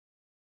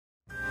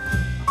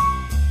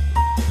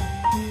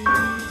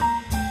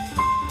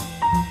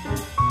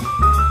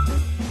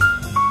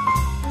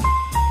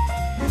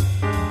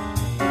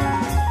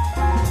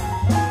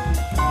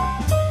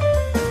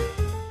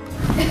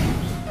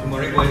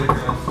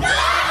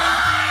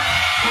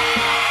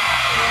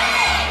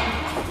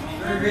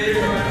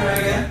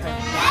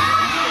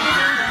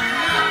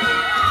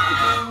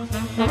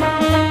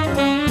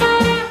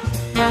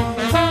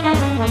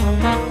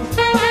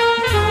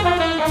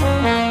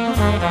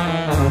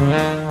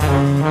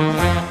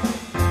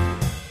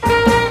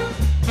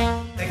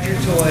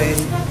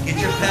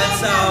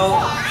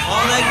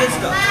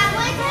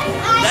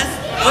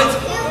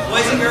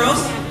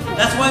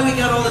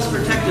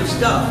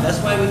stuff. That's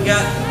why we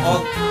got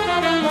all...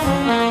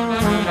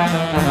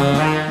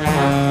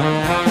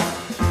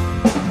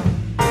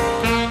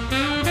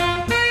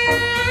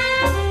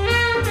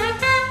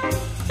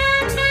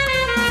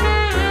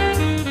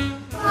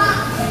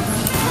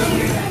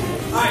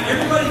 Alright,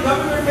 everybody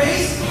cover their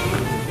face.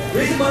 The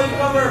reason why we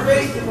cover our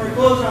face is if our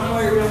clothes are on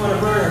fire, we don't want to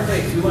burn our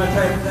face. We want to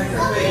try to protect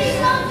our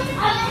face.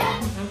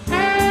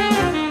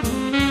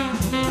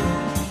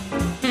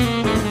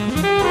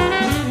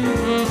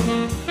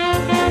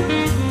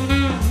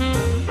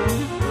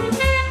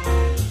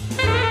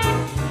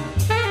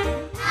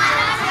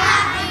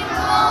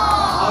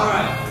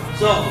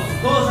 So,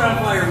 clothes are on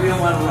fire, we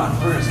don't want to run.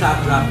 We're going to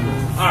stop, drop, and roll.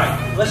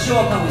 Alright, let's show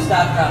up how we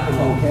stop, drop, and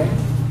roll. Okay.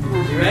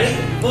 You ready?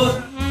 Clothes.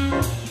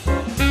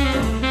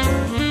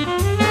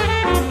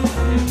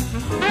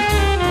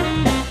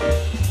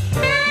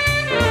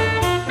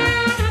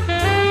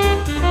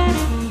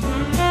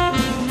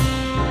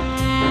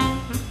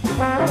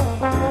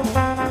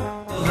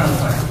 Clothes are on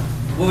fire.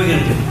 What are we going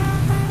to do?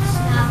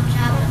 Stop,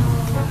 drop, and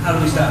roll. How do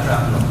we stop,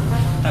 drop, and roll?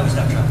 How do we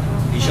stop, drop, and roll?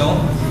 Can you show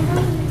them?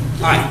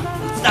 Alright,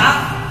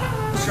 stop.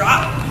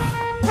 Drop.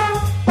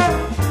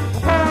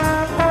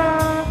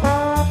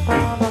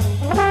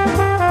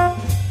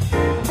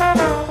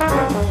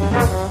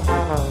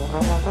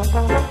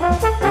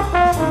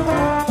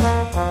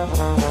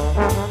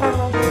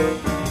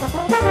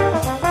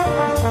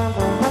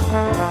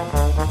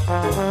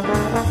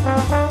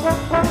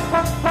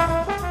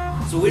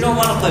 So we don't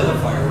want to play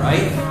with fire,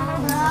 right?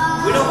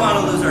 No. We don't want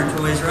to lose our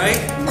toys, right?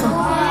 No.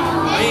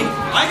 I mean,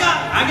 I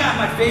got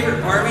my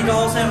favorite Barbie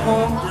dolls at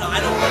home. I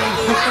don't want to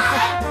lose.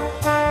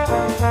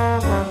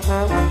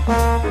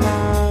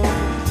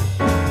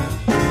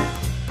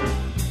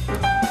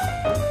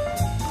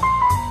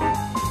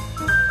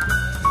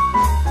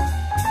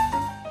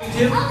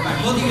 Alright,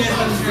 both of you guys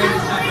demonstrate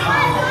this time.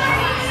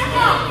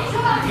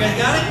 You guys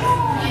got it?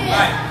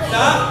 Alright,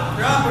 stop,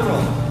 drop, and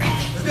roll.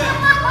 Let's go.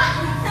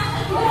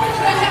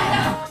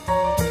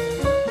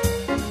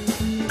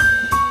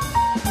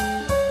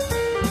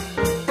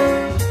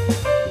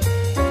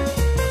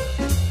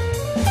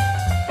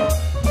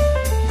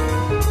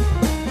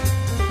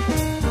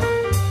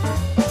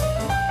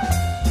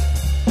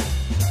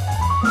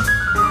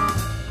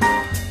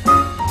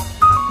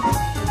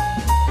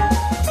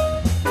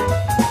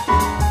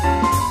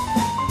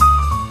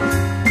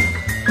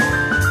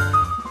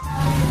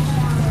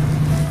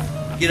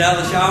 Get out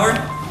of the shower?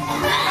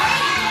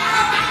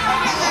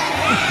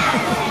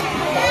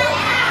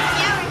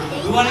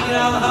 We want to get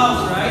out of the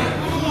house, right?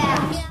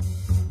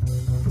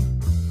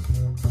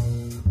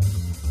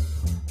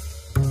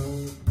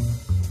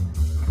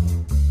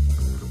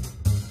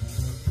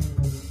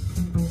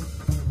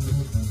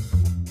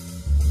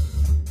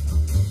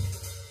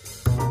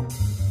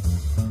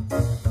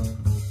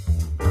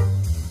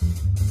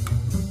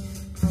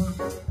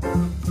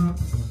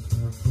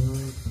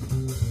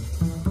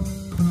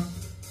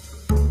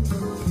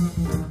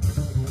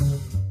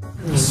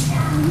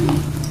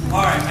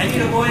 Alright, I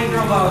need a boy and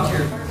girl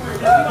volunteer. If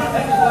you want to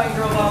pick a boy and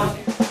girl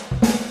volunteer.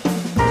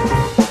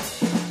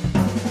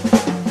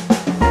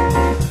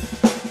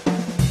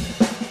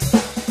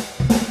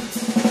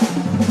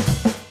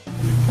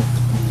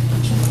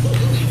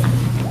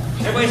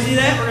 Everybody see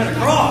that? We're going to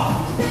crawl.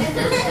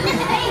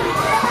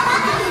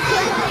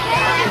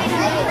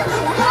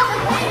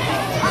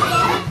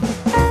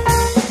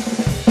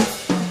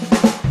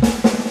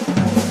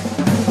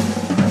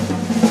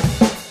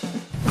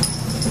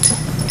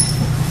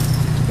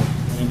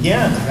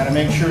 Again, got to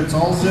make sure it's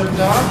all zipped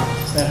up.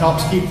 That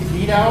helps keep the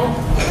heat out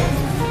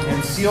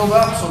and sealed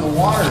up so the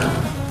water,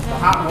 the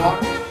hot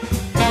water.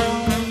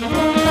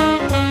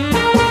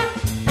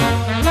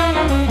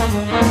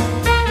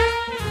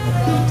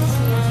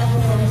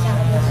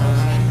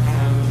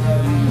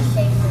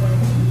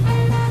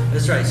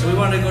 That's right. So we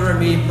want to go to our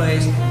meeting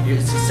place.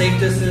 It's a safe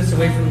distance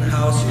away from the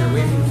house. You're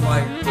away from the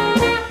fire.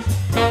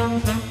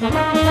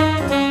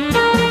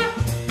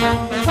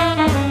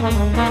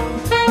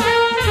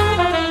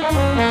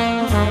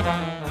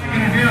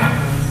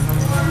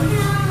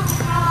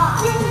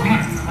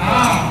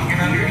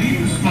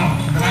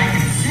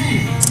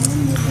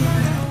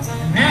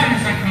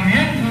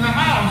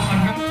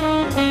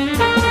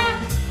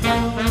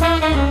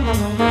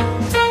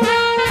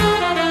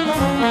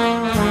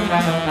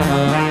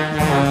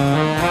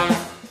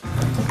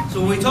 So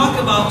when we talk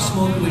about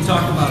smoke, we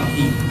talk about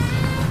heat.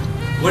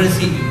 What is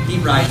heat?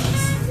 Heat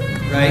rises,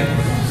 right?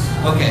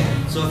 Okay,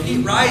 so if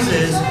heat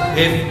rises,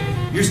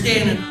 if you're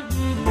standing...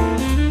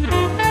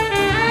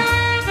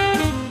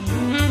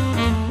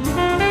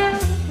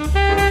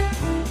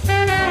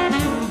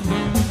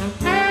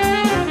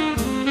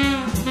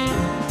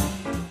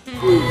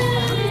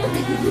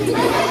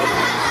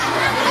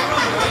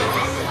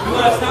 You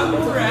want to stop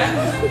where we're at?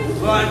 We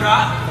want to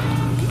drop?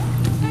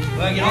 We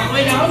want to get all the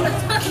way down?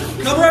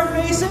 Cover our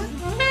faces.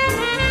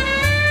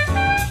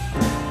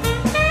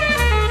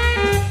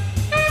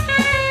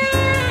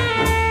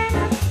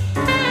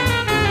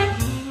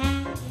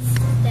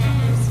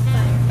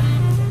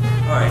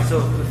 Alright,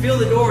 so feel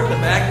the door with the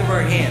back of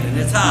our hand, and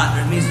it's hot,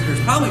 that means there's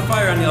probably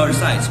fire on the other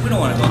side, so we don't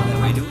want to go up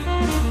that way, do we?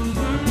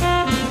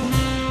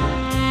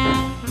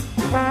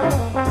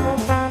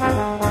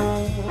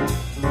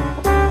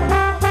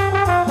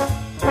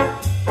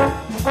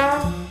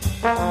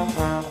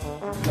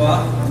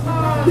 What?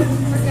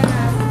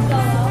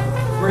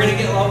 We're gonna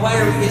get low. Why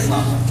are we getting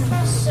low?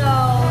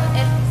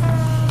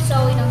 So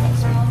we don't get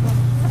smoke.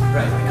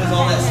 Right, because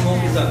all that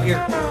smoke is up here.